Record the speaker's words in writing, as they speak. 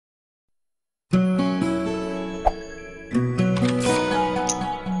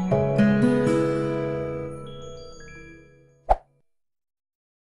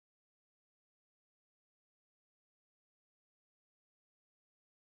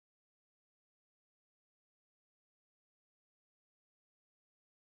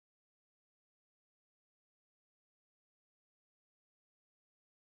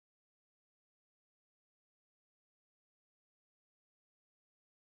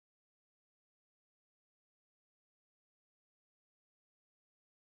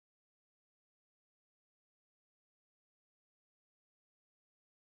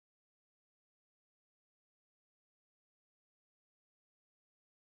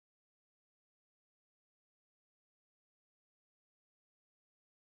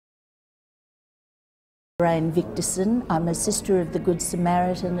I'm a sister of the Good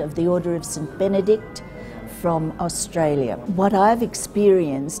Samaritan of the Order of St Benedict from Australia. What I've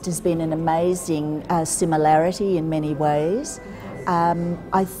experienced has been an amazing similarity in many ways.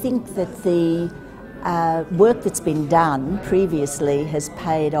 I think that the work that's been done previously has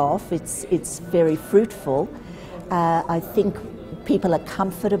paid off. It's very fruitful. I think people are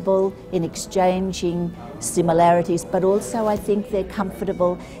comfortable in exchanging similarities, but also I think they're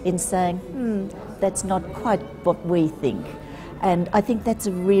comfortable in saying, that's not quite what we think. And I think that's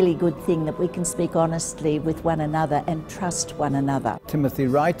a really good thing, that we can speak honestly with one another and trust one another. Timothy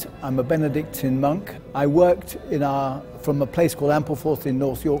Wright, I'm a Benedictine monk. I worked from a place called Ampleforth in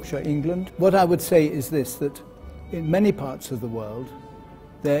North Yorkshire, England. What I would say is this, that in many parts of the world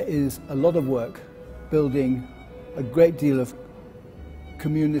there is a lot of work building a great deal of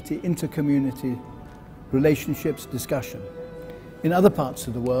community, inter-community relationships, discussion. In other parts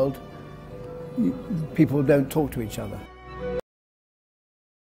of the world, people don't talk to each other.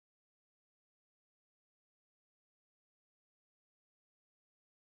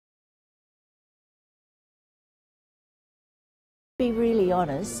 To be really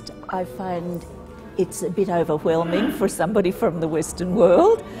honest, I find it's a bit overwhelming for somebody from the Western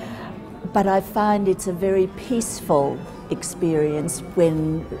world, but I find it's a very peaceful experience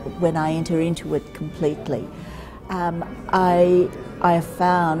when I enter into it completely. I have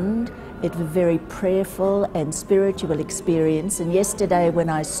found it a very prayerful and spiritual experience, and yesterday when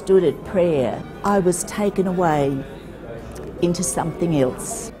I stood at prayer, I was taken away into something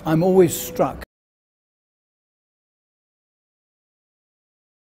else. I'm always struck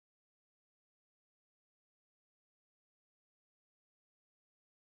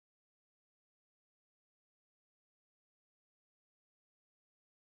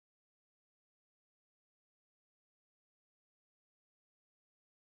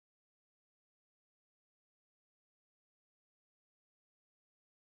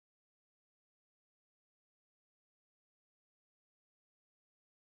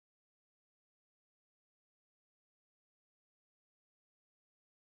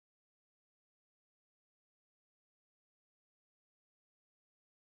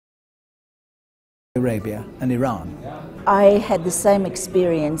Arabia and Iran. I had the same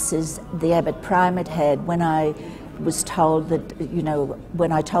experience as the Abbot Primate had when I was told that,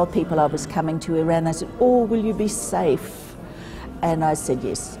 when I told people I was coming to Iran, they said, "Oh, will you be safe?" And I said,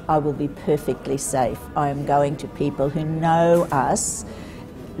 yes, I will be perfectly safe. I am going to people who know us,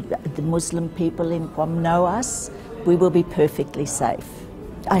 the Muslim people in Qom know us, we will be perfectly safe.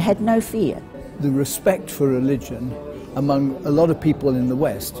 I had no fear. The respect for religion among a lot of people in the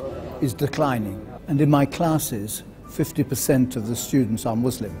West is declining. And in my classes, 50% of the students are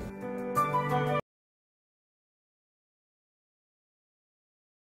Muslim.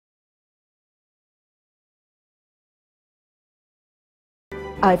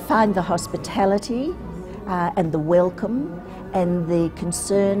 I find the hospitality and the welcome and the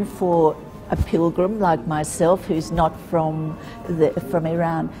concern for a pilgrim like myself who's not from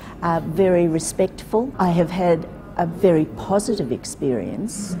Iran very respectful. I have had a very positive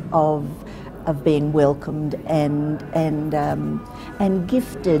experience of being welcomed and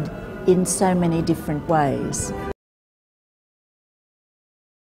gifted in so many different ways.